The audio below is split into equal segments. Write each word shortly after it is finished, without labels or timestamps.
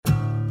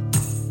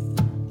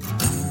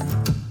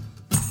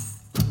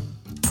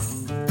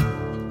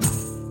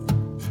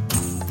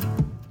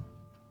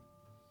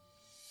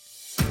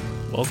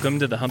Welcome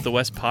to the Hunt the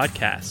West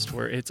podcast,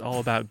 where it's all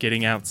about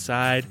getting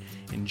outside,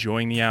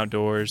 enjoying the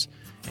outdoors,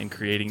 and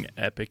creating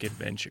epic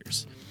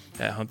adventures.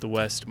 At Hunt the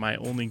West, my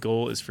only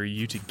goal is for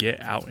you to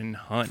get out and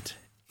hunt.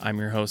 I'm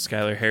your host,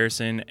 Skylar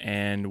Harrison,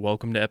 and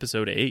welcome to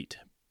episode 8,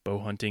 Bow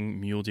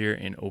Hunting Mule Deer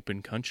in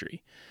Open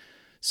Country.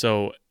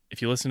 So,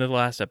 if you listen to the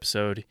last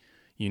episode,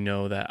 you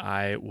know that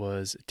I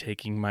was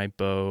taking my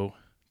bow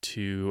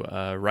to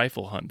a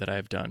rifle hunt that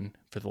I've done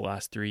for the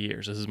last 3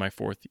 years. This is my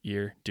 4th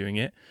year doing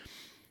it.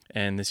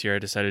 And this year I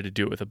decided to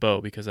do it with a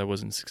bow because I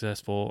wasn't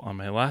successful on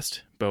my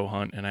last bow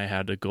hunt, and I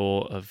had a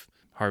goal of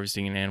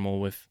harvesting an animal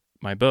with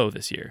my bow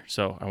this year.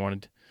 So I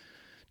wanted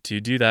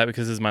to do that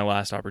because this is my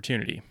last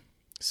opportunity.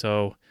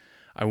 So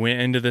I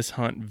went into this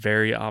hunt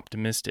very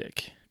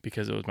optimistic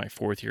because it was my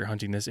 4th year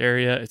hunting this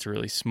area. It's a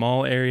really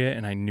small area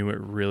and I knew it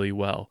really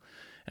well.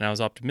 And I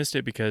was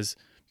optimistic because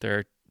there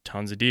are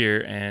tons of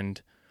deer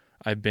and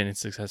I've been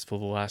successful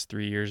the last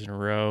 3 years in a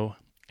row.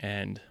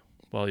 And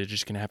well, you're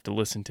just going to have to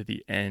listen to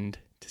the end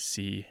to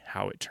see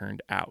how it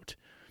turned out.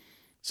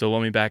 So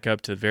let me back up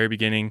to the very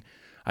beginning.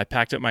 I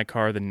packed up my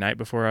car the night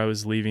before I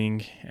was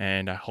leaving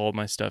and I hauled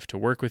my stuff to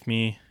work with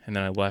me, and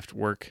then I left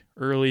work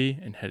early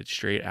and headed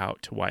straight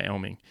out to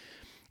Wyoming.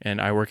 And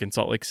I work in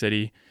Salt Lake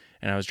City,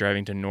 and I was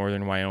driving to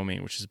northern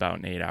Wyoming, which is about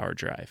an 8-hour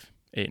drive,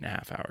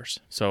 8.5 hours.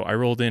 So I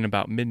rolled in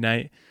about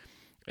midnight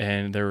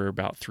and there were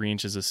about 3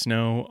 inches of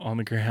snow on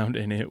the ground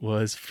and it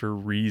was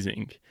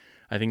freezing.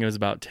 I think it was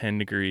about 10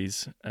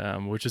 degrees,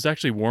 which is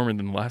actually warmer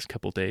than the last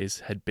couple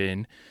days had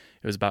been.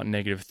 It was about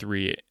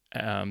 -3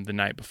 the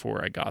night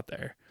before I got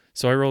there.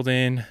 So I rolled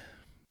in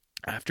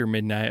after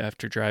midnight,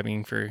 after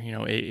driving for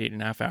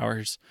 8.5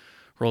 hours,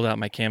 rolled out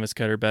my canvas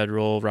cutter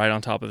bedroll right on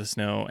top of the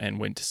snow and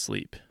went to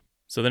sleep.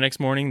 So the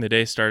next morning, the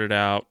day started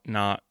out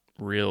not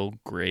real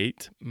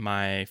great.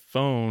 My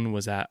phone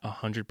was at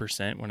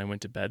 100% when I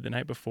went to bed the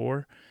night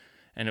before,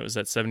 and it was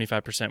at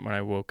 75% when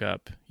I woke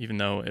up, even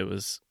though it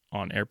was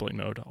on airplane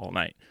mode all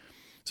night.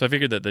 So I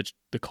figured that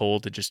the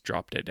cold had just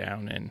dropped it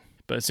down.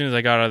 But as soon as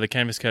I got out of the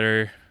canvas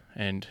cutter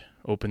and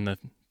opened the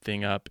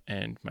thing up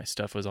and my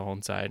stuff was all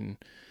inside, and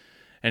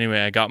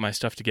anyway, I got my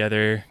stuff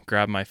together,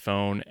 grabbed my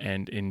phone,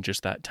 and in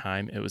just that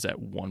time, it was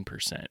at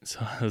 1%. So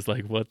I was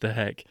like, what the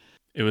heck?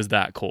 It was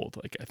that cold.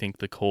 Like, I think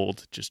the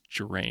cold just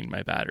drained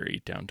my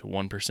battery down to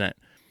 1%.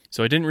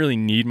 So I didn't really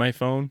need my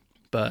phone,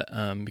 but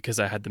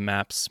because I had the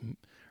maps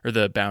or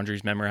the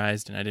boundaries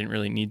memorized and I didn't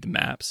really need the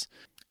maps,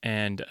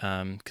 and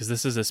because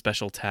this is a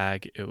special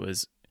tag, it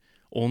was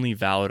only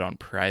valid on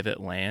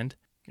private land.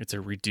 It's a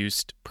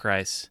reduced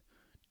price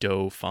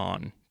doe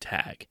fawn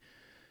tag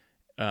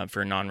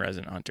for a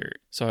non-resident hunter.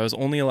 So I was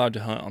only allowed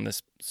to hunt on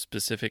this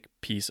specific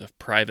piece of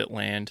private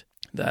land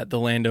that the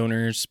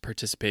landowners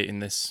participate in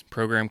this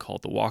program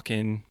called the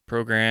walk-in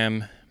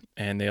program,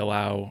 and they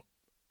allow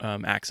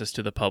access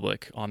to the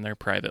public on their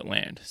private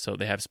land. So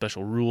they have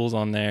special rules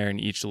on there, and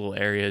each little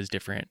area is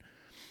different.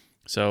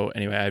 So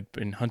anyway, I've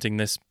been hunting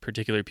this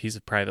particular piece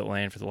of private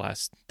land for the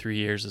last 3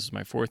 years. This is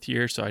my 4th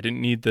year, so I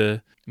didn't need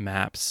the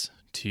maps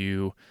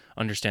to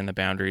understand the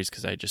boundaries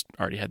because I just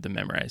already had them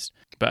memorized.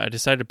 But I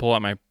decided to pull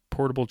out my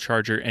portable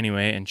charger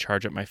anyway and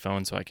charge up my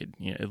phone so I could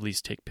at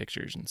least take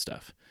pictures and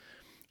stuff.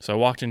 So I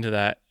walked into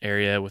that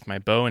area with my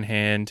bow in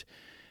hand,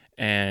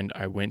 and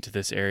I went to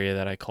this area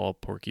that I call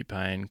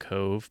Porcupine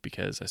Cove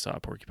because I saw a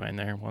porcupine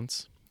there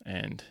once,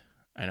 and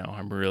I know,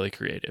 I'm really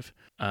creative.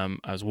 I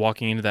was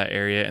walking into that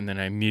area, and then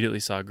I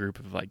immediately saw a group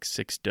of like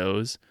 6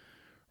 does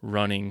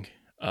running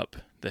up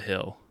the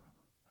hill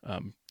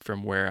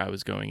from where I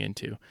was going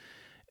into.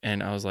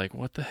 And I was like,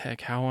 what the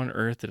heck? How on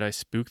earth did I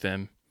spook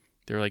them?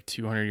 They were like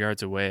 200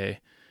 yards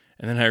away.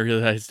 And then I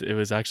realized it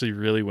was actually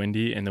really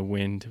windy, and the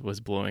wind was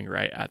blowing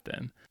right at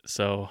them.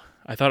 So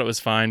I thought it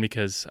was fine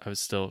because I was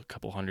still a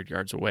couple hundred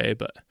yards away,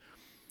 but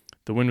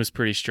the wind was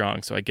pretty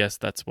strong, so I guess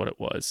that's what it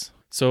was.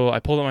 So I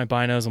pulled out my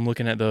binos, I'm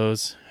looking at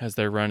those as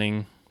they're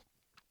running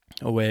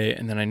away,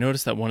 and then I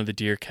noticed that one of the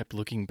deer kept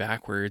looking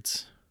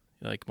backwards,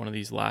 like one of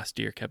these last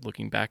deer kept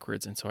looking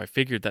backwards, and so I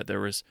figured that there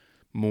was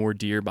more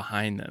deer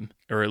behind them,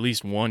 or at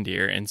least one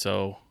deer, and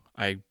so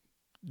I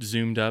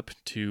zoomed up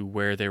to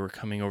where they were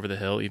coming over the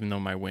hill, even though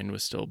my wind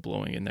was still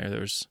blowing in there.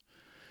 There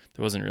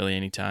wasn't really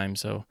any time,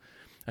 so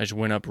I just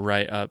went up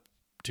right up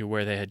to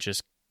where they had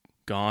just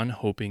gone,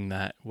 hoping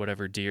that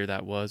whatever deer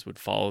that was would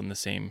follow in the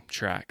same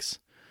tracks.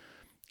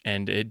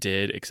 And it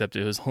did, except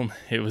it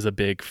was a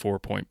big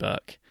 4-point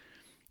buck.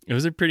 It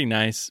was a pretty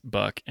nice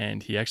buck,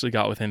 and he actually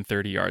got within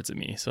 30 yards of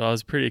me. So I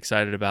was pretty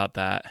excited about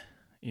that.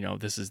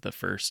 This is the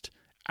first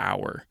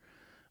hour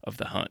of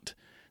the hunt.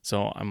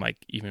 So I'm like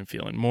even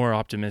feeling more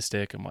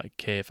optimistic. I'm like,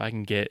 okay, if I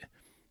can get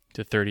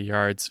to 30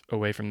 yards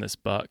away from this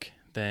buck,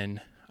 then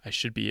I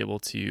should be able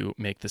to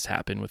make this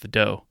happen with a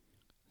doe.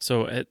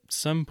 So at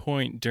some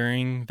point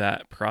during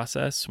that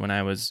process, when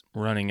I was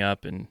running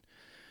up and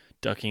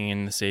ducking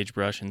in the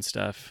sagebrush and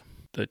stuff,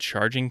 the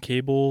charging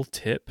cable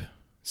tip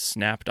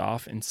snapped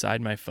off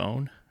inside my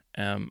phone.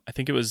 I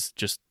think it was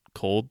just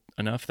cold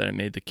enough that it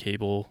made the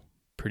cable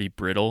pretty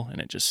brittle and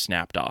it just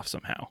snapped off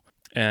somehow.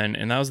 And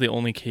that was the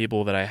only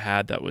cable that I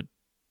had that would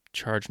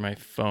charge my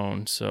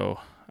phone. So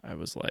I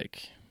was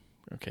like,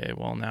 okay,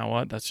 well, now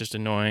what? That's just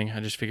annoying. I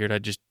just figured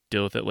I'd just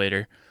deal with it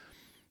later.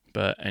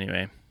 But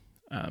anyway,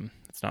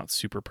 it's not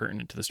super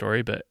pertinent to the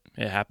story, but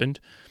it happened.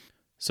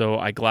 So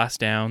I glassed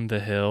down the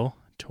hill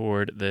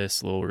toward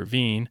this little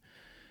ravine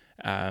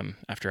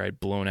after I'd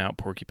blown out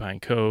Porcupine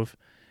Cove,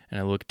 and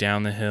I looked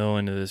down the hill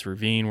into this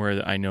ravine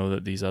where I know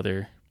that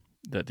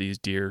these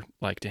deer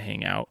like to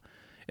hang out.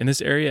 In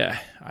this area,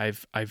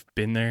 I've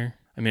been there.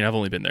 I mean, I've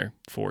only been there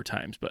 4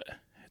 times, but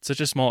it's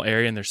such a small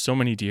area and there's so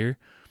many deer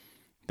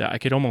that I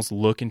could almost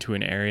look into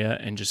an area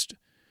and just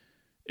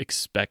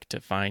expect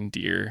to find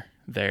deer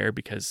there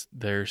because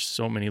there's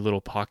so many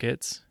little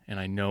pockets and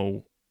I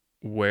know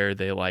where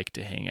they like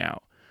to hang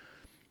out.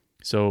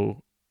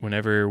 So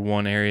whenever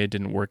one area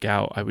didn't work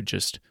out, I would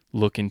just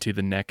look into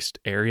the next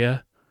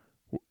area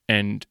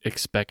and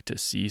expect to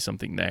see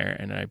something there.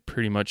 And I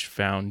pretty much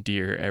found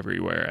deer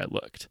everywhere I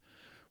looked,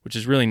 which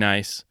is really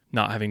nice,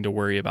 not having to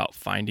worry about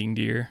finding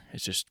deer.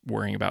 It's just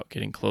worrying about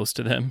getting close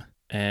to them.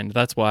 And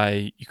that's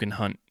why you can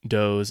hunt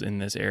does in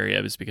this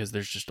area, is because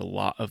there's just a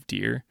lot of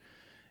deer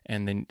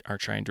and they are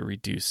trying to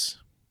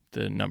reduce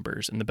the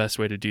numbers. And the best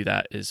way to do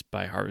that is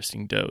by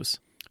harvesting does.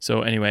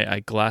 So anyway,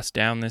 I glassed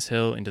down this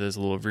hill into this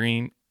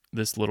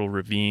little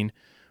ravine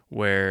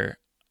where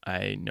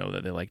I know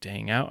that they like to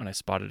hang out, and I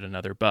spotted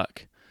another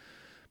buck.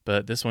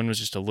 But this one was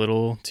just a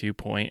little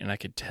 2-point, and I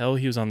could tell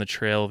he was on the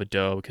trail of a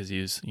doe because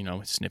he was,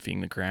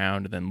 sniffing the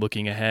ground and then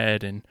looking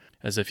ahead, and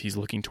as if he's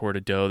looking toward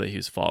a doe that he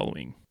was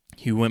following.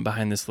 He went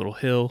behind this little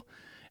hill,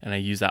 and I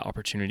used that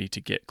opportunity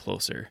to get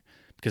closer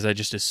because I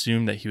just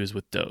assumed that he was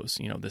with does.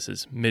 This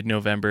is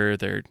mid-November.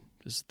 This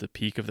is the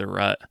peak of the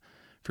rut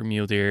for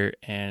mule deer,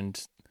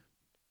 and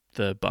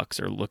the bucks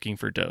are looking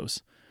for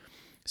does.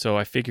 So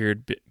I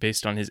figured,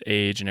 based on his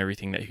age and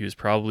everything, that he was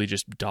probably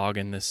just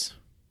dogging this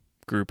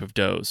group of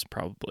does,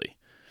 probably.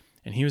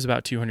 And he was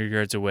about 200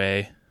 yards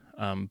away,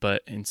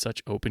 but in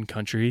such open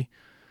country,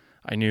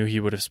 I knew he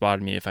would have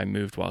spotted me if I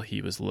moved while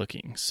he was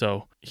looking.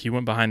 So he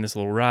went behind this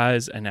little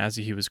rise, and as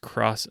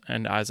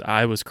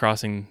I was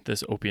crossing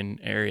this open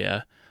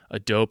area, a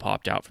doe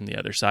popped out from the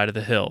other side of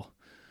the hill,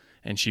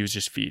 and she was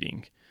just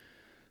feeding.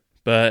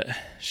 But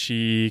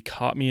she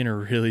caught me in a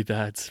really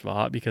bad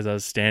spot because I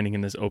was standing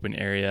in this open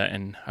area,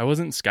 and I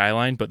wasn't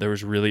skylined, but there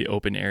was really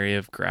open area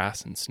of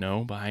grass and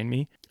snow behind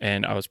me,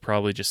 and I was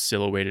probably just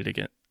silhouetted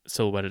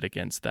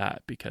against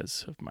that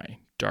because of my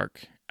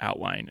dark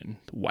outline and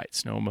the white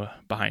snow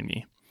behind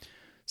me.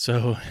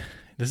 So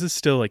this is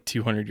still like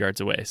 200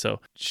 yards away. So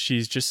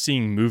she's just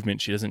seeing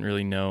movement. She doesn't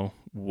really know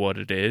what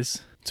it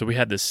is. So we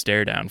had this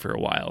stare down for a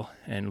while,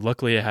 and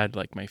luckily I had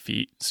like my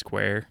feet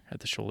square at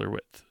the shoulder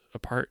width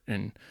apart,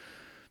 and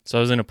so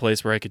I was in a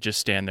place where I could just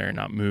stand there and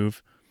not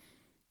move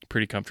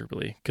pretty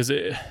comfortably, because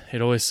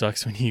it always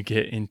sucks when you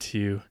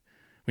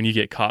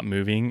get caught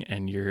moving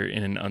and you're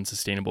in an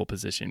unsustainable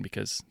position,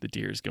 because the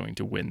deer is going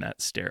to win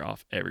that stare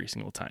off every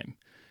single time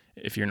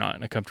if you're not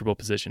in a comfortable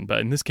position.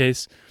 But in this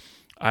case,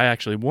 I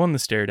actually won the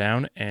stare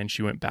down, and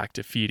she went back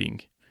to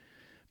feeding,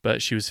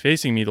 but she was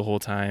facing me the whole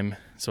time,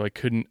 so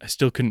I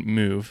still couldn't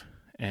move.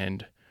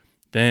 And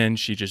then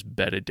she just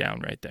bedded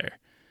down right there.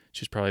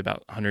 She was probably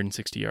about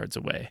 160 yards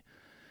away.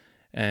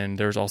 And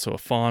there was also a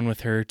fawn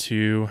with her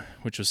too,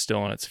 which was still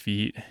on its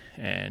feet,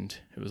 and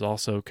it was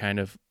also kind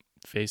of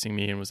facing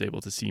me and was able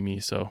to see me,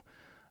 so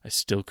I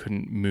still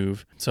couldn't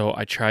move. So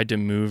I tried to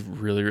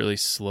move really, really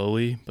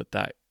slowly, but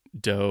that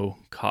doe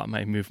caught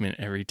my movement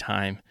every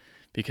time,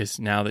 because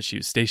now that she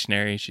was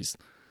stationary, she's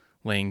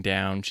laying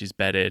down, she's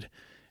bedded,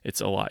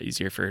 it's a lot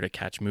easier for her to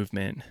catch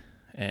movement.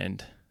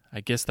 And I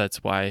guess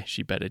that's why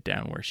she bedded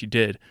down where she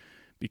did,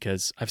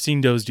 because I've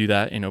seen does do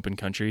that in open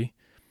country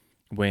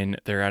when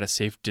they're at a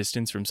safe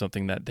distance from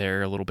something that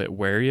they're a little bit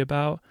wary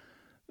about.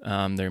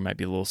 They might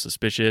be a little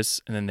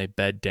suspicious, and then they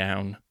bed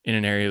down in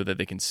an area that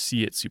they can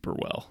see it super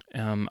well.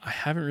 I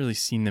haven't really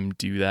seen them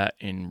do that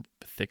in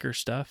thicker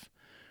stuff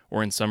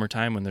or in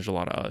summertime when there's a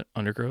lot of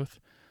undergrowth.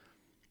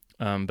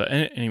 But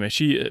anyway,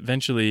 she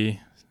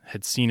eventually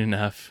had seen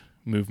enough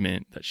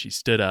movement that she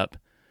stood up.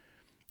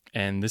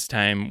 And this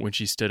time when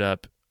she stood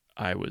up,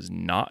 I was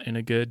not in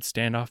a good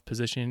standoff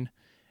position,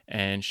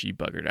 and she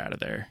buggered out of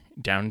there,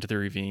 down into the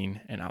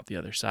ravine and out the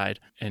other side.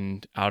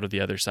 And out of the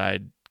other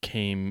side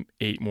came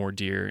 8 more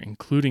deer,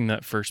 including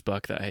that first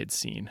buck that I had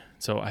seen.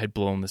 So I had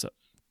blown this up,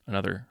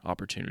 another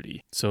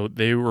opportunity. So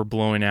they were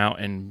blowing out,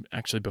 and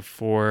actually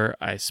before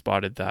I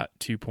spotted that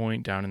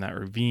 2-point down in that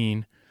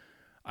ravine,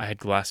 I had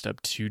glassed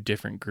up 2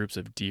 different groups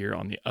of deer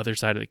on the other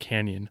side of the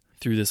canyon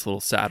through this little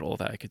saddle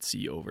that I could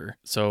see over.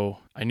 So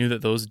I knew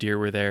that those deer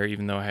were there,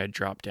 even though I had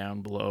dropped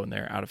down below and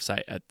they're out of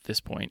sight at this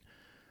point.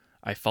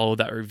 I followed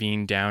that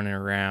ravine down and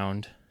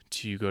around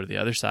to go to the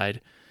other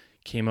side,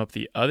 came up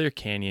the other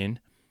canyon,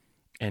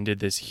 and did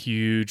this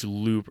huge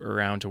loop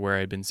around to where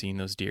I'd been seeing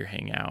those deer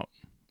hang out,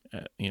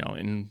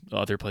 in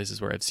other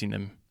places where I've seen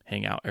them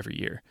hang out every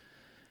year.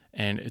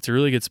 And it's a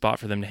really good spot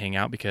for them to hang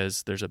out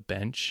because there's a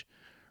bench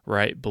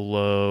right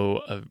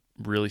below a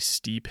really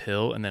steep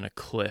hill and then a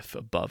cliff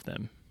above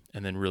them,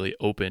 and then really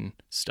open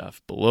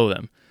stuff below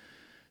them.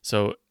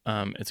 So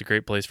it's a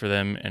great place for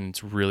them, and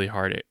it's really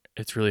hard.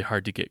 It's really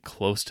hard to get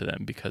close to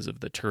them because of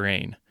the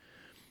terrain.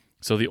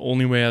 So the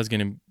only way I was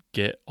going to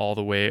get all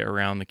the way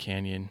around the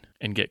canyon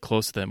and get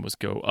close to them was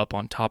go up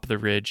on top of the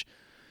ridge,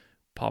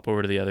 pop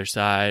over to the other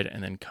side,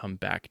 and then come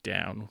back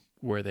down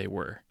where they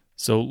were.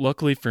 So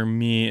luckily for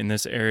me in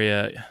this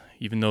area,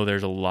 even though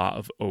there's a lot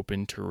of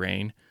open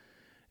terrain,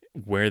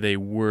 where they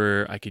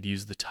were, I could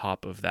use the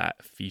top of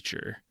that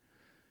feature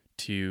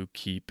to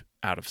keep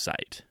out of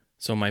sight.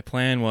 So my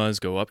plan was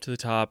go up to the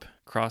top,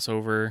 cross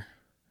over,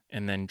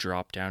 and then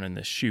drop down in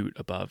the chute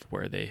above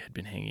where they had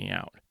been hanging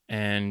out.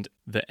 And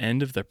the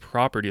end of the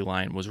property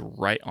line was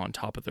right on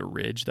top of the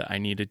ridge that I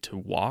needed to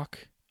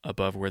walk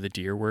above where the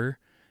deer were.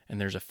 And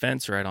there's a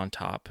fence right on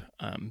top,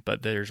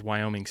 but there's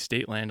Wyoming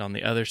state land on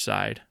the other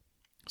side.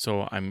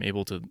 So I'm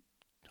able to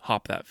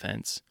hop that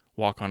fence,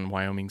 walk on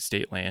Wyoming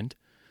state land.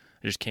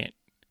 I just can't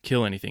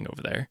kill anything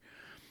over there.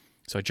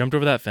 So I jumped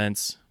over that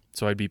fence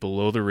so I'd be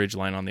below the ridge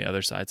line on the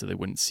other side so they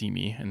wouldn't see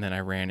me. And then I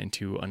ran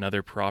into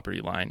another property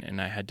line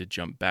and I had to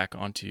jump back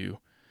onto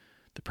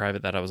the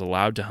private that I was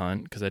allowed to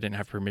hunt because I didn't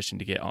have permission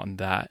to get on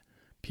that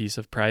piece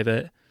of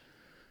private.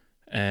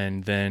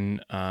 And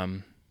then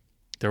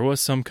there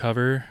was some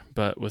cover,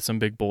 but with some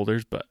big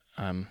boulders, but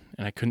and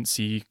I couldn't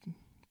see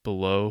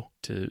below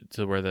to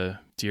where the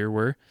deer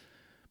were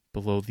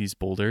below these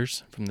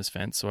boulders from this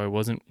fence. So I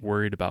wasn't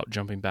worried about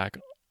jumping back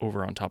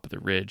over on top of the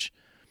ridge.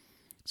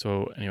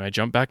 So anyway, I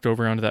jumped back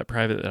over onto that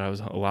private that I was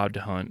allowed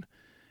to hunt.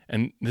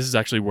 And this is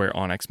actually where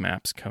onX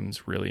Maps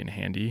comes really in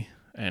handy.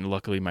 And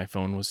luckily my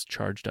phone was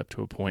charged up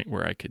to a point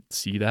where I could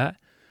see that.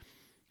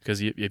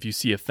 Because if you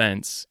see a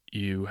fence,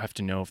 you have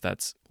to know if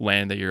that's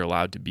land that you're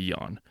allowed to be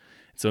on.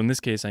 So in this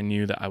case, I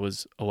knew that I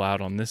was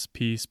allowed on this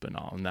piece, but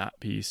not on that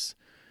piece.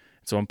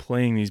 So I'm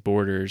playing these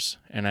borders,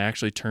 and I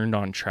actually turned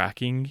on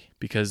tracking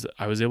because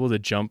I was able to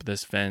jump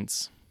this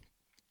fence.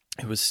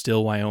 It was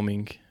still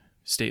Wyoming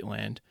state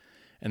land.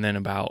 And then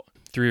about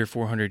 300 or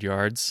 400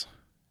 yards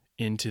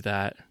into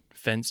that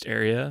fenced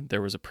area,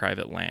 there was a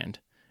private land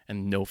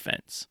and no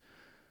fence.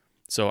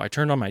 So I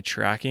turned on my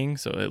tracking,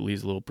 so it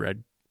leaves a little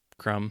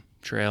breadcrumb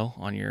trail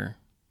on your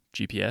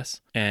GPS.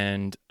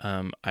 And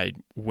I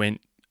went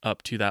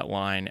up to that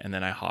line, and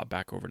then I hopped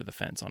back over to the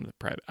fence onto the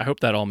private. I hope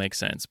that all makes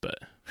sense, but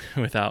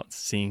without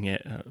seeing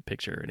it, a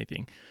picture or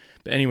anything.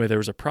 But anyway, there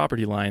was a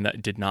property line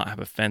that did not have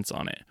a fence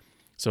on it.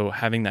 So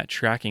having that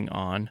tracking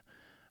on,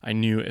 I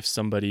knew if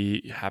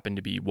somebody happened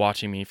to be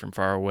watching me from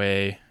far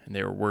away and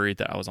they were worried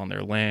that I was on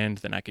their land,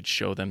 then I could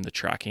show them the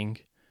tracking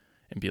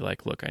and be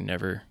like, look, I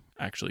never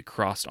actually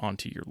crossed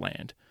onto your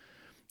land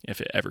if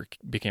it ever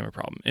became a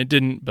problem. It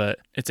didn't, but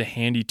it's a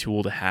handy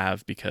tool to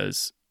have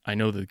because I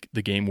know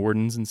the game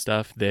wardens and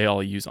stuff, they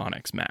all use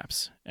onX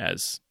Maps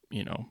as,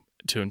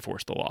 to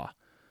enforce the law.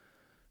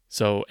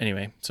 So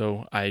anyway,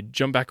 so I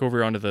jumped back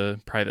over onto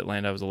the private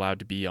land I was allowed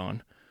to be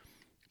on,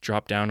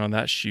 dropped down on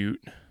that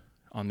chute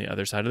on the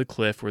other side of the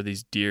cliff where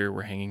these deer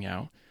were hanging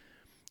out.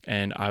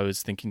 And I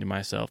was thinking to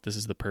myself, this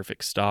is the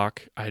perfect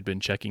stalk. I had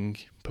been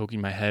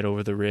poking my head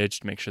over the ridge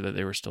to make sure that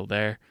they were still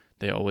there.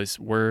 They always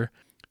were.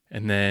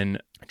 And then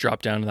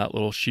dropped down to that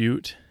little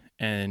chute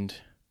and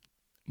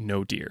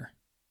no deer.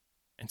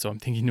 And so I'm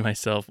thinking to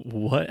myself,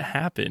 what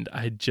happened?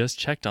 I had just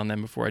checked on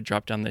them before I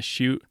dropped down the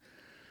chute.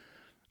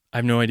 I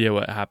have no idea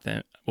what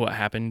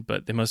happened,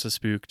 but they must have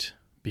spooked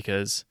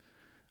because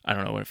I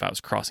don't know if I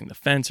was crossing the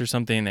fence or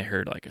something. They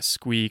heard like a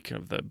squeak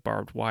of the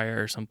barbed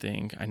wire or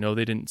something. I know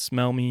they didn't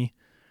smell me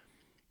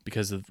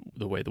because of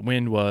the way the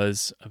wind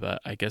was,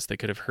 but I guess they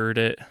could have heard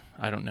it.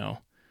 I don't know.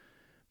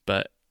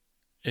 But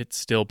it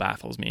still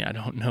baffles me. I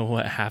don't know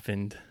what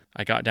happened.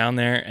 I got down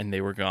there and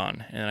they were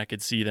gone, and I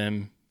could see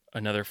them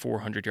another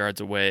 400 yards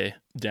away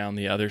down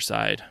the other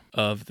side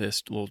of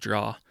this little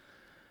draw.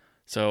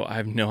 So I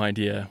have no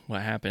idea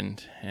what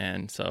happened.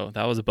 And so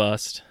that was a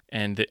bust.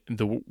 And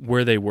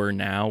where they were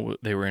now,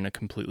 they were in a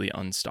completely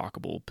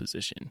unstockable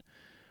position.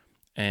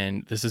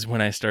 And this is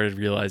when I started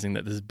realizing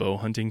that this bow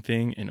hunting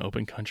thing in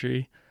open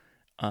country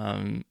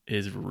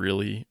is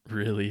really,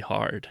 really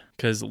hard.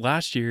 Because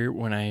last year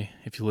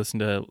if you listen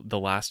to the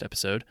last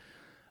episode,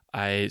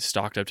 I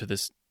stalked up to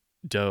this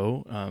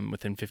doe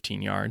within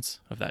 15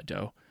 yards of that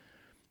doe.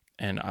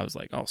 And I was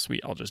like, oh,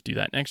 sweet, I'll just do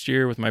that next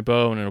year with my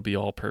bow and it'll be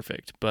all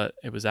perfect. But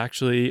it was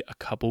actually a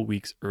couple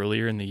weeks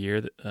earlier in the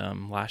year.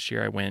 Last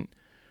year I went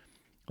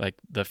like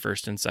the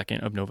 1st and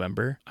 2nd of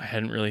November. I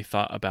hadn't really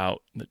thought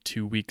about the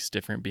 2 weeks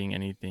different being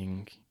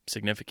anything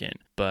significant.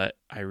 But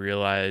I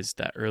realized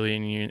that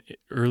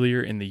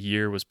earlier in the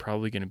year was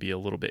probably going to be a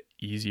little bit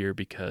easier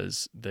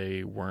because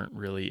they weren't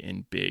really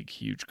in big,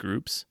 huge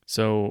groups.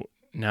 So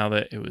now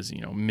that it was,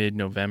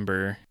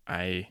 mid-November,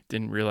 I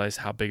didn't realize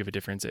how big of a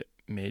difference it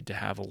made to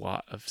have a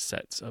lot of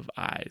sets of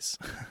eyes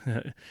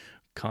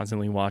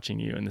constantly watching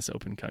you in this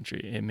open country.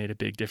 It made a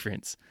big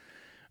difference.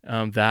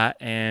 That,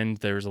 and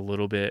there was a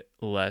little bit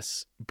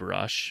less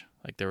brush.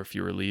 Like there were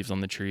fewer leaves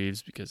on the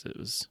trees because it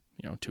was,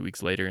 2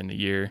 weeks later in the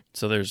year.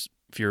 So there's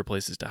fewer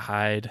places to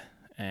hide.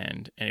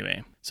 And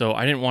anyway, so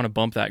I didn't want to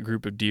bump that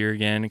group of deer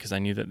again because I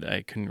knew that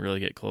I couldn't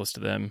really get close to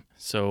them.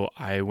 So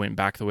I went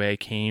back the way I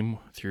came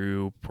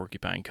through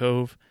Porcupine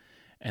Cove.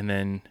 And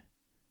then,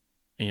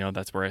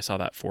 that's where I saw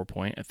that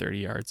 4-point at 30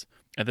 yards.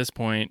 At this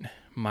point,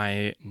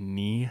 my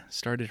knee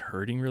started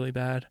hurting really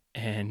bad,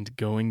 and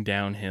going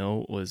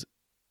downhill was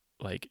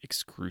like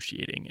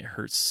excruciating. It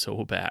hurts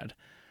so bad.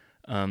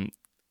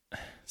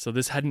 So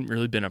this hadn't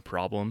really been a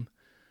problem.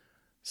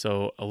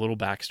 So a little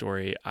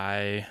backstory,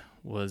 I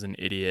was an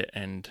idiot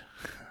and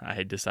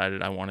I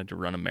decided I wanted to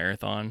run a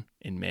marathon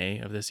in May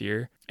of this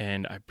year,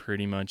 and I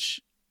pretty much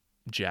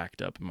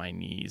jacked up my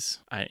knees.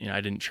 I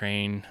didn't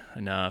train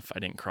enough. I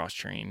didn't cross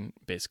train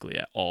basically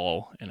at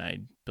all, and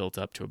I built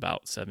up to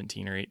about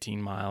 17 or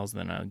 18 miles.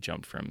 Then I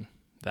jumped from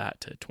that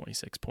to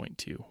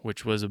 26.2,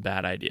 which was a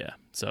bad idea.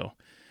 So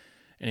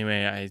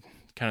anyway, I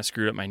kind of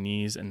screwed up my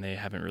knees, and they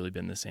haven't really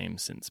been the same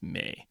since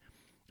May.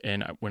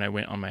 And when I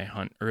went on my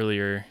hunt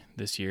earlier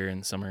this year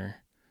in summer,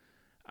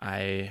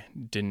 I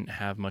didn't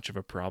have much of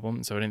a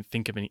problem, so I didn't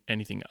think of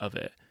anything of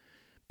it.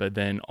 But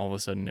then all of a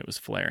sudden it was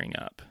flaring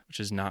up,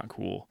 which is not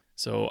cool.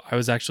 So I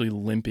was actually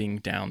limping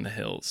down the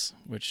hills,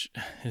 which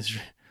is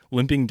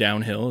limping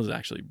downhill is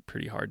actually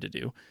pretty hard to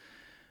do.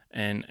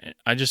 And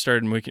I just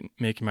started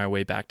making my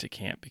way back to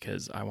camp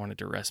because I wanted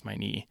to rest my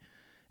knee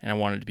and I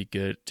wanted to be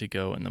good to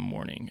go in the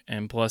morning.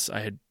 And plus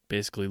I had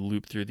basically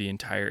looped through the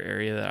entire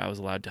area that I was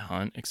allowed to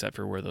hunt, except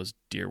for where those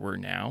deer were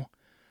now,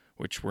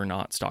 which were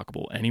not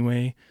stalkable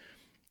anyway.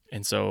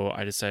 And so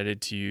I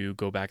decided to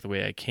go back the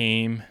way I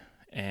came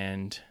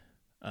and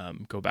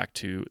go back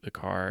to the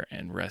car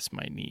and rest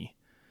my knee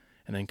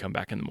and then come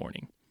back in the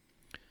morning.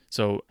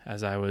 So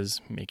as I was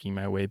making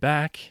my way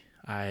back,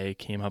 I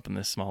came up on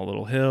this small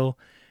little hill,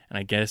 and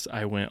I guess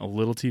I went a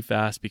little too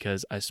fast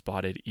because I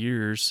spotted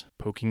ears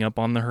poking up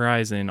on the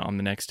horizon on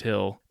the next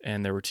hill,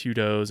 and there were 2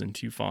 does and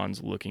 2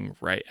 fawns looking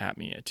right at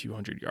me at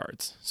 200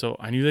 yards. So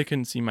I knew they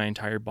couldn't see my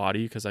entire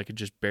body because I could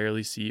just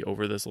barely see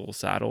over this little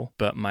saddle,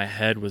 but my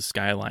head was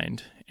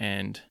skylined,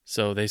 and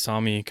so they saw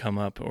me come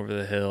up over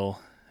the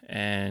hill,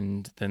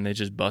 and then they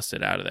just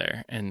busted out of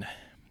there. And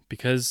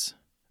because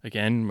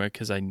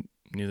I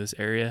knew this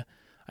area,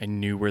 I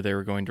knew where they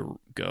were going to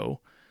go.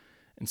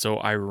 And so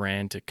I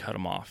ran to cut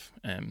them off.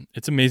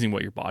 It's amazing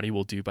what your body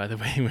will do, by the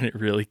way, when it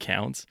really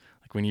counts,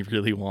 like when you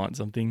really want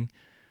something.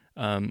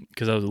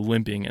 Because I was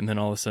limping, and then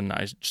all of a sudden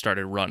I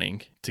started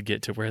running to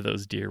get to where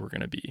those deer were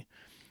going to be.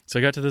 So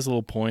I got to this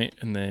little point,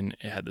 and then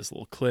it had this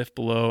little cliff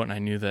below, and I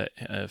knew that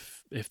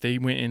if they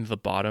went into the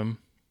bottom,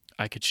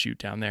 I could shoot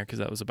down there because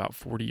that was about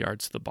 40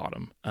 yards to the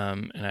bottom.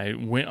 And I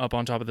went up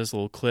on top of this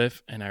little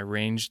cliff, and I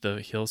ranged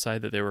the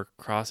hillside that they were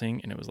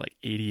crossing, and it was like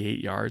 88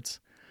 yards.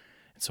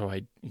 So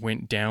I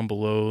went down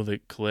below the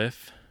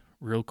cliff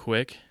real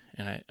quick,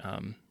 and I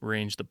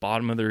ranged the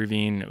bottom of the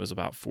ravine, and it was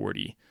about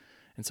 40.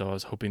 And so I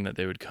was hoping that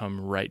they would come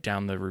right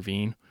down the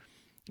ravine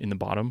in the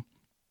bottom.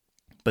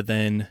 But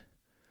then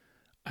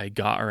I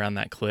got around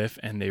that cliff,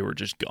 and they were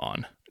just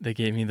gone. They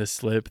gave me the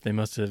slip. They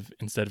must have,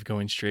 instead of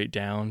going straight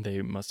down,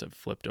 they must have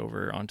flipped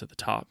over onto the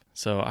top.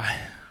 So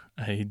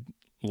I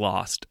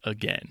lost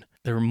again.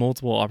 There were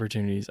multiple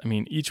opportunities. I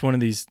mean, each one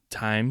of these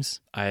times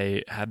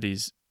I had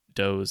these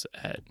does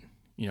at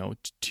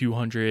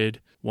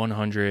 200,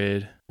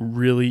 100,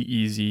 really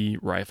easy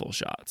rifle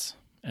shots.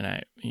 And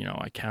I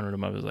counted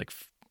them up as like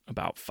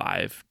about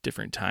 5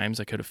 different times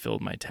I could have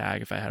filled my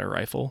tag if I had a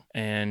rifle.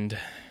 And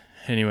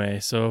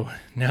anyway, so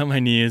now my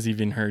knee is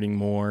even hurting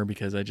more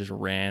because I just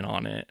ran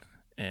on it.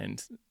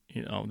 And,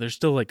 there's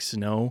still like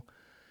snow,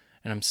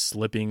 and I'm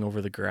slipping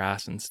over the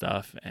grass and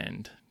stuff,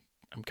 and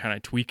I'm kind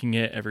of tweaking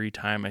it every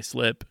time I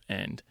slip.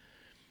 And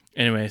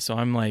anyway, so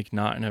I'm like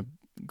not in a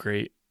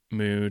great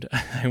mood.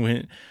 I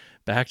went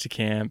back to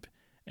camp,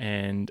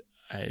 and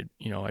I'd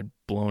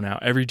blown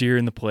out every deer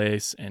in the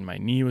place, and my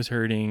knee was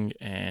hurting,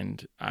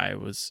 and I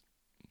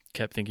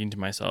kept thinking to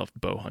myself,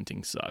 bow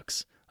hunting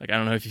sucks. Like, I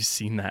don't know if you've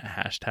seen that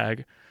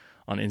hashtag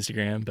on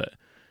Instagram, but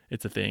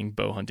it's a thing,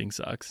 bow hunting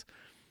sucks,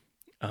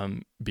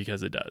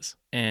 because it does.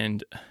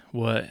 And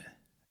what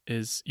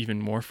is even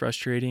more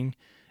frustrating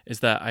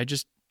is that I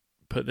just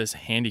put this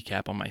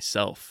handicap on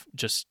myself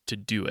just to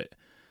do it.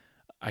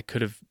 I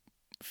could have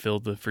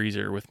filled the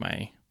freezer with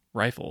my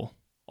rifle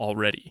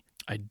already.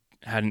 I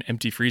had an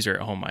empty freezer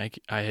at home. I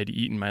had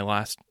eaten my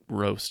last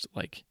roast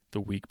like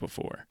the week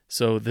before.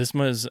 So this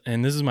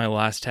is my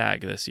last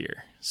tag this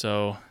year.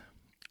 So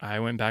I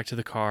went back to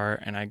the car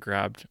and I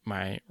grabbed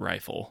my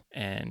rifle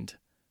and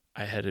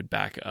I headed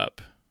back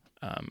up.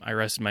 I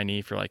rested my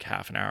knee for like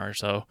half an hour or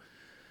so.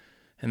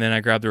 And then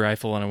I grabbed the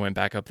rifle and I went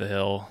back up the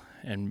hill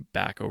and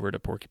back over to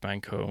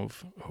Porcupine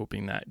Cove,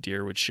 hoping that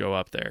deer would show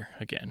up there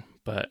again.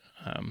 But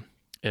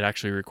it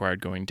actually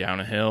required going down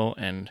a hill,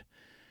 and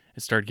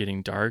it started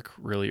getting dark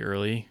really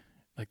early.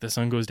 Like the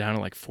sun goes down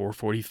at like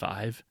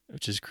 4:45,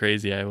 which is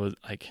crazy. I was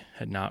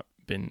had not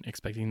been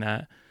expecting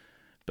that.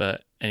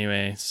 But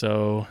anyway,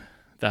 so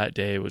that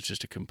day was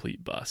just a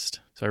complete bust.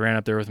 So I ran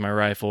up there with my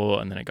rifle,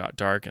 and then it got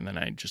dark, and then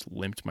I just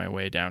limped my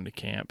way down to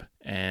camp,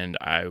 and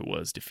I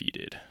was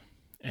defeated.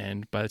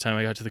 And by the time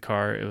I got to the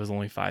car, it was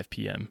only 5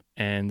 p.m.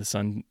 and the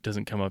sun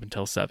doesn't come up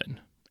until 7,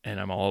 and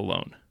I'm all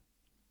alone.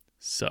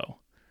 So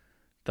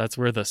that's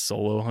where the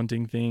solo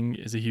hunting thing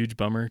is a huge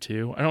bummer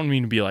too. I don't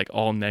mean to be like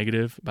all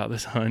negative about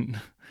this hunt,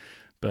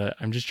 but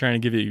I'm just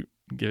trying to give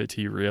it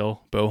to you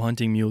real. Bow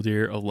hunting mule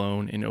deer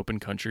alone in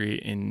open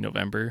country in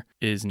November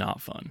is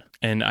not fun.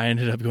 And I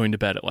ended up going to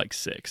bed at like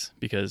 6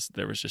 because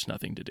there was just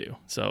nothing to do.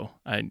 So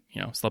I,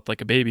 slept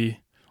like a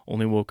baby,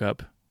 only woke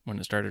up when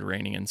it started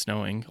raining and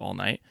snowing all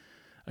night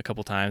a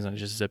couple times, and I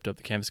just zipped up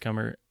the canvas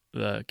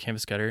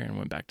cutter and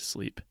went back to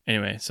sleep.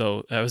 Anyway,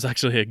 so that was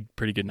actually a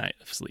pretty good night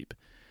of sleep.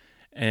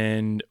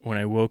 And when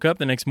I woke up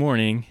the next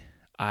morning,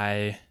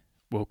 I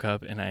woke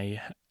up and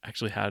I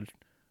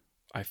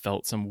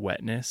felt some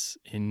wetness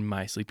in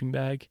my sleeping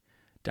bag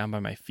down by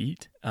my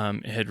feet.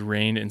 It had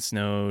rained and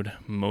snowed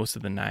most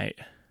of the night.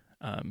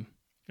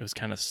 It was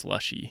kind of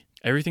slushy.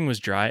 Everything was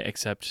dry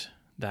except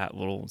that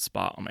little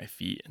spot on my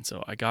feet. And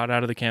so I got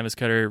out of the canvas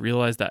cutter,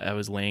 realized that I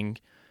was laying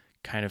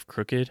kind of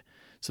crooked,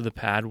 so the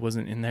pad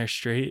wasn't in there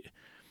straight,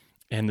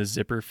 and the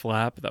zipper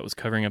flap that was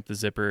covering up the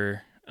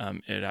zipper,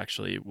 it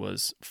actually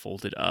was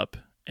folded up,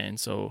 and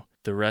so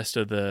the rest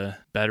of the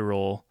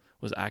bedroll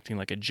was acting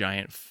like a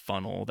giant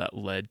funnel that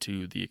led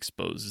to the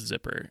exposed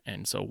zipper,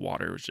 and so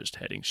water was just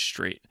heading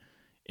straight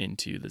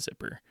into the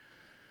zipper.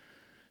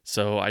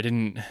 So I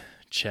didn't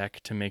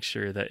check to make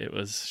sure that it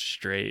was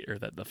straight or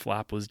that the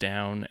flap was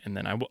down, and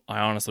then I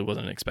honestly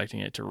wasn't expecting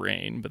it to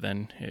rain, but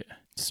then it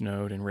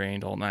snowed and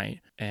rained all night,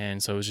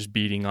 and so it was just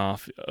beating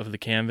off of the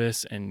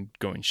canvas and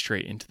going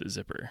straight into the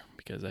zipper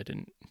because I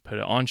didn't put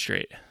it on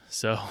straight.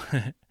 So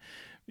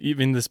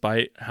even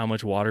despite how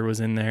much water was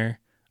in there,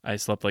 I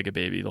slept like a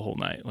baby the whole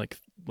night, like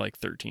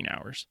 13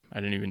 hours. I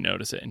didn't even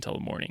notice it until the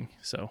morning.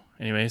 So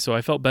anyway, so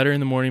I felt better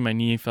in the morning. My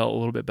knee felt a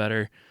little bit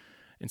better,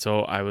 and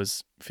so I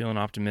was feeling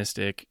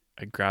optimistic.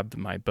 I grabbed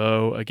my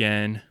bow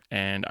again,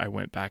 and I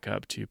went back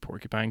up to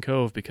Porcupine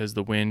Cove because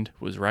the wind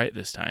was right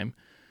this time,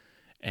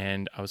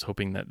 and I was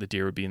hoping that the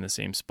deer would be in the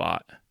same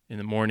spot in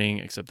the morning,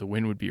 except the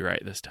wind would be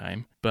right this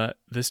time. But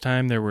this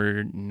time there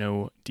were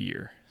no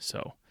deer,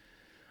 so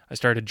I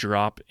started to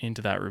drop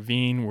into that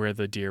ravine where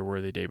the deer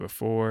were the day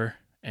before,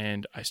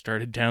 and I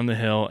started down the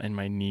hill, and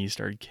my knees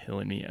started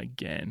killing me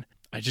again.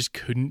 I just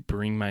couldn't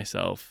bring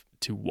myself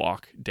to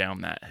walk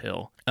down that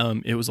hill.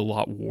 It was a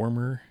lot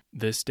warmer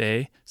this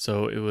day,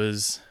 so it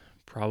was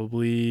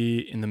probably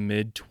in the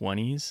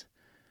mid-20s,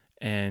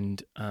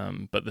 and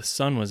but the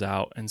sun was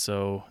out, and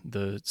so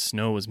the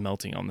snow was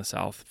melting on the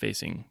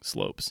south-facing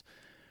slopes,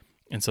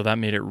 and so that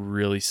made it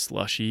really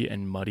slushy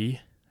and muddy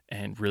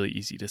and really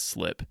easy to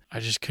slip. I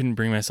just couldn't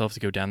bring myself to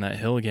go down that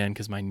hill again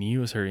because my knee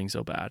was hurting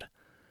so bad,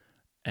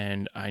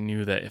 and I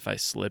knew that if I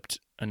slipped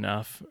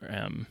enough,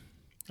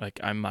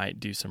 I might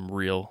do some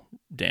real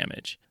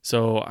damage.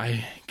 So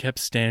I kept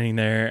standing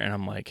there, and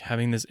I'm like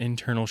having this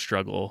internal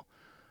struggle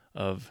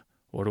of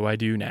what do I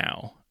do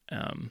now?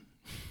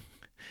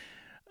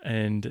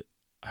 And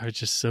I was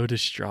just so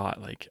distraught.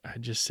 Like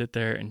I'd just sit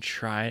there and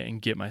try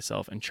and get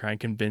myself and try and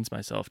convince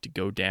myself to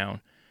go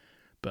down,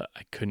 but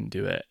I couldn't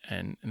do it.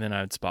 And then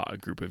I would spot a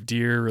group of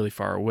deer really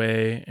far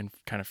away and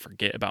kind of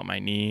forget about my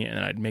knee. And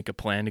then I'd make a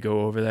plan to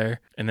go over there.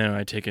 And then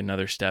I'd take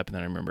another step, and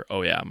then I remember,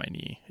 oh yeah, my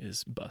knee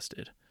is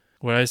busted.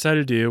 What I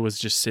decided to do was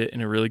just sit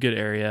in a really good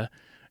area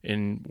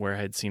in where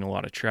I had seen a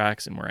lot of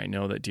tracks and where I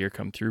know that deer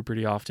come through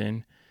pretty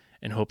often,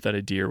 and hope that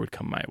a deer would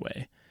come my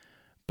way.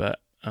 But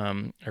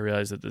I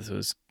realized that this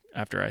was,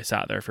 after I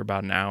sat there for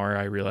about an hour,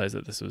 I realized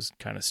that this was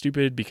kind of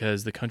stupid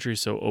because the country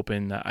is so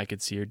open that I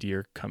could see a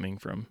deer coming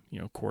from,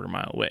 quarter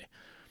mile away.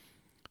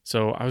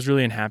 So I was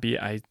really unhappy.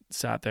 I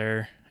sat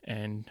there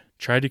and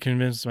tried to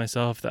convince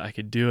myself that I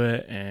could do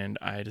it, and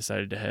I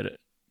decided to head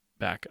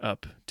back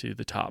up to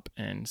the top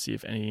and see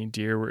if any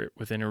deer were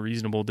within a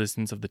reasonable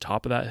distance of the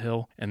top of that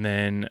hill. And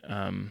then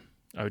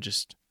I would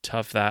just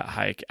tough that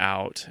hike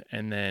out.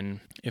 And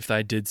then if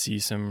I did see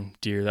some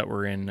deer that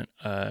were in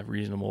a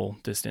reasonable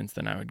distance,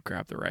 then I would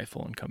grab the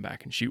rifle and come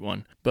back and shoot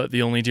one. But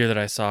the only deer that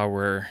I saw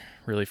were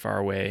really far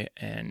away,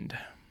 and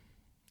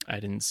I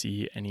didn't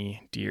see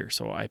any deer.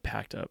 So I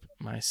packed up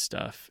my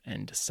stuff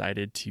and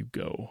decided to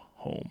go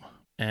home.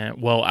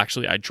 And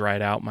actually I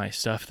dried out my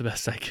stuff the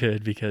best I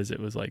could because it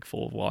was like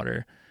full of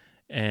water,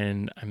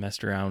 and I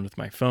messed around with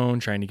my phone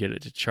trying to get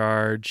it to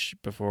charge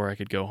before I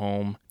could go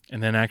home.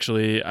 And then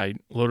actually I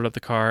loaded up the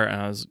car and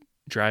I was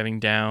driving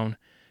down,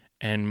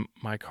 and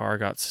my car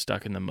got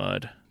stuck in the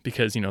mud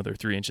because, there were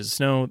 3 inches of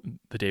snow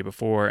the day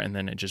before, and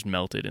then it just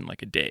melted in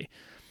like a day.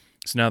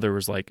 So now there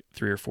was like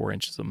 3 or 4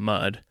 inches of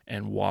mud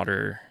and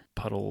water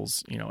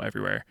puddles,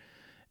 everywhere.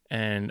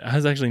 And I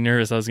was actually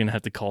nervous I was going to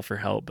have to call for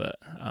help, but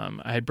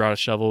I had brought a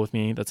shovel with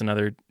me. That's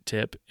another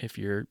tip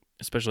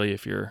especially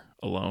if you're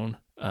alone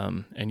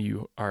and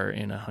you are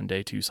in a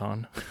Hyundai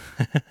Tucson.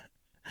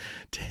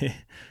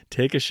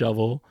 Take a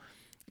shovel,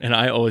 and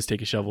I always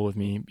take a shovel with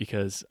me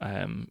because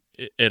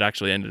it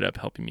actually ended up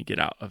helping me get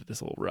out of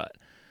this little rut.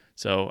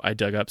 So I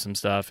dug up some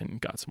stuff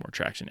and got some more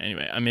traction.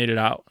 Anyway, I made it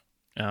out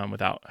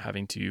without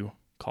having to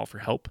call for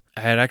help.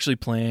 I had actually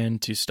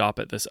planned to stop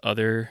at this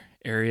other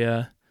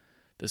area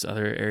this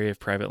other area of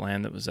private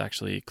land that was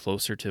actually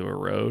closer to a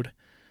road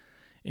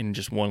in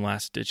just one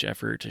last ditch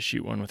effort to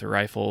shoot one with a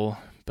rifle.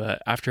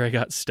 But after I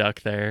got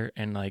stuck there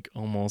and like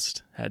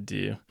almost had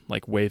to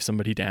like wave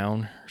somebody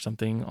down or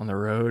something on the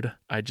road,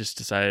 I just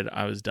decided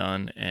I was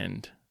done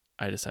and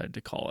I decided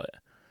to call it.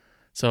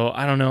 So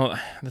I don't know,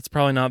 that's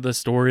probably not the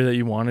story that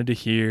you wanted to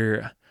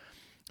hear,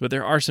 but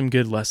there are some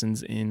good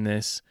lessons in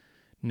this,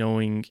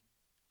 knowing,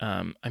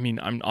 I'm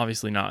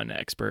obviously not an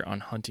expert on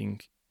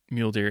hunting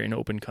mule deer in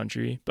open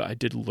country, but I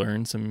did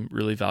learn some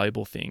really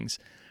valuable things.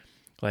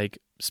 Like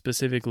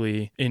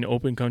specifically in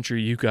open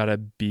country, you gotta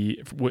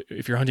be,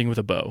 if you're hunting with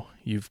a bow,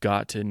 you've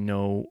got to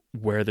know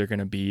where they're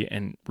gonna be,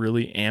 and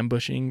really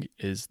ambushing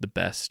is the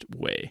best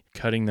way.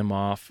 Cutting them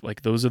off,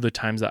 like those are the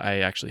times that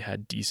I actually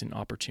had decent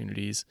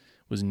opportunities,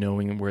 was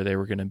knowing where they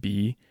were gonna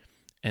be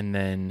and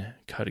then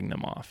cutting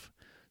them off.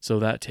 So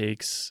that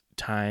takes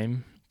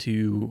time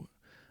to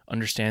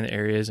understand the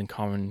areas and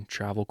common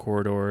travel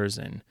corridors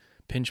and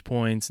pinch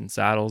points and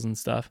saddles and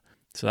stuff.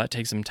 So that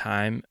takes some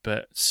time,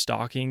 but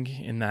stalking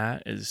in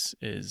that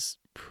is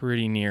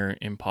pretty near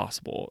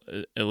impossible.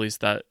 At least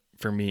that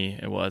for me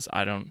it was.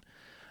 I don't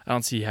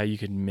see how you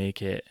could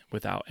make it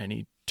without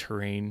any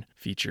terrain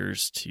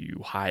features to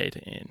hide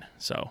in.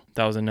 So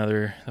that was a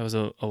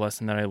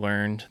lesson that I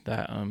learned,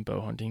 that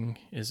bow hunting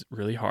is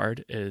really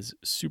hard, is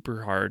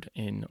super hard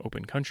in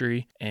open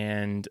country.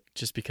 And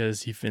just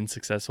because you've been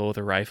successful with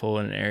a rifle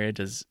in an area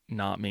does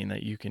not mean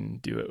that you can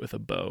do it with a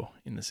bow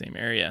in the same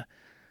area.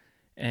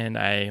 And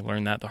I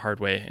learned that the hard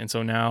way. And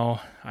so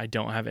now I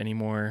don't have any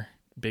more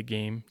big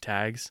game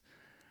tags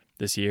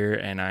this year,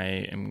 and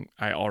I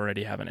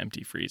already have an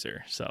empty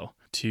freezer. So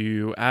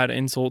to add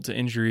insult to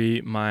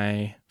injury,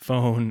 my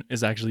phone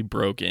is actually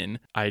broken.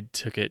 I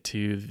took it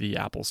to the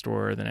Apple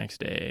store the next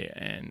day,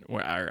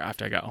 or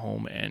after I got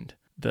home, and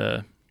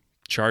the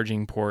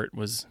charging port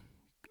was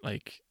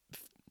like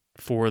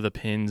 4 of the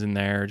pins in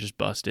there just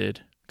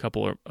busted. A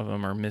couple of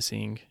them are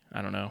missing.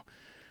 I don't know.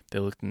 They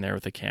looked in there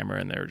with a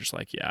camera and they were just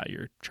like, yeah,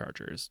 your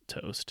charger is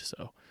toast.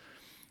 So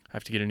I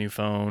have to get a new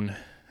phone,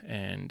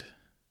 and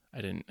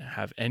I didn't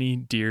have any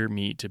deer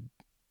meat to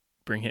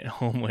bring it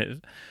home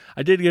with.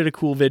 I did get a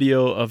cool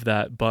video of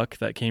that buck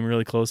that came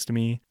really close to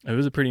me. It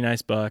was a pretty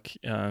nice buck.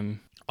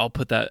 I'll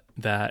put that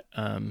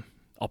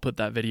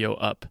video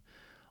up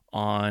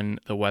on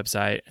the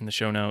website in the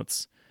show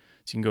notes.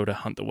 So you can go to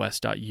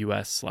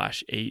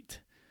huntthewest.us/8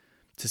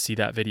 to see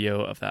that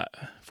video of that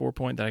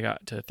 4-point that I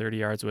got to 30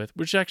 yards with,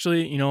 which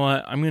actually, you know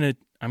what? I'm going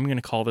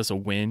to call this a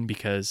win,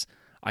 because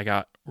I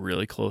got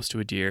really close to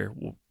a deer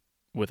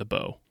with a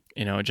bow.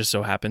 You know, it just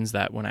so happens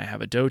that when I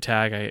have a doe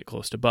tag, I get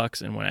close to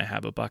bucks, and when I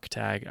have a buck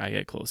tag, I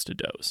get close to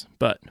does.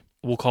 But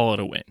we'll call it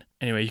a win.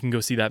 Anyway, you can go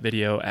see that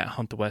video at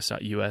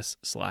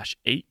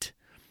huntthewest.us/8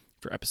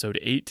 for episode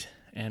 8,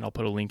 and I'll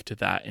put a link to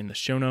that in the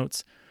show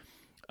notes.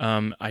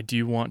 I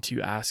do want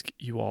to ask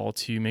you all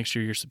to make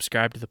sure you're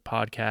subscribed to the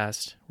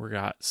podcast. We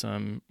got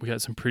some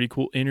pretty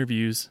cool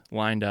interviews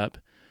lined up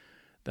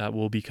that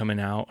will be coming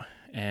out,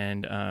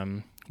 and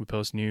we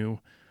post new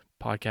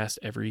podcasts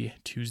every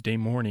Tuesday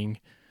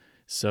morning.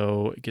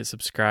 So get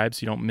subscribed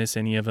so you don't miss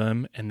any of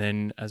them. And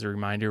then as a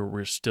reminder,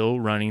 we're still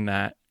running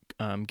that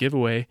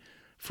giveaway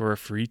for a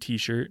free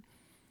t-shirt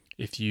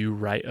if you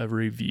write a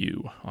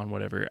review on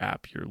whatever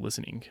app you're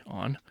listening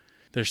on.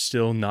 There's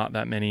still not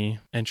that many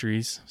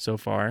entries so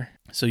far,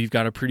 so you've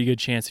got a pretty good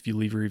chance if you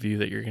leave a review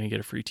that you're going to get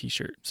a free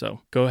t-shirt.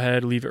 So go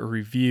ahead, leave a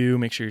review,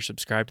 make sure you're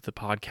subscribed to the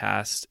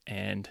podcast,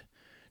 and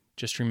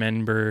just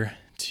remember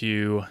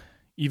to,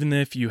 even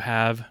if you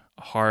have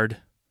a hard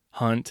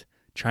hunt,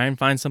 try and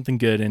find something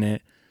good in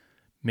it.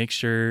 Make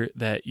sure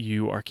that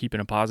you are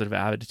keeping a positive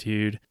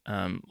attitude.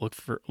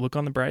 Look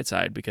on the bright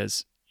side,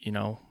 because, you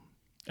know,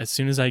 as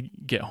soon as I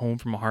get home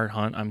from a hard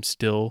hunt, I'm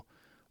still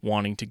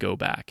wanting to go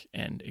back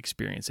and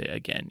experience it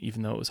again,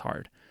 even though it was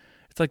hard.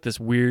 It's like this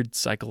weird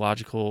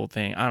psychological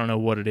thing. I don't know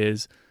what it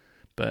is,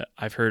 but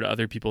I've heard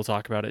other people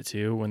talk about it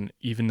too, when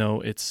even though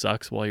it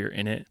sucks while you're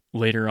in it,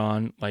 later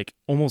on, like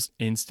almost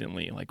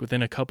instantly, like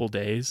within a couple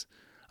days,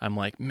 I'm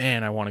like,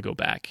 man, I want to go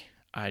back.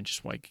 I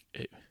just like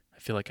it. I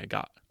feel like I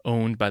got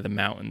owned by the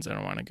mountains, and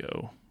I want to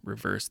go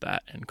reverse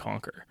that and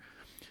conquer.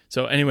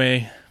 So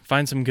anyway,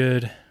 find some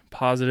good,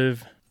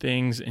 positive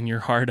things in your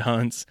hard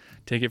hunts,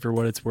 take it for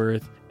what it's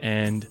worth,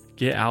 and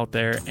get out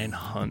there and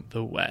hunt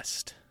the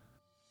West.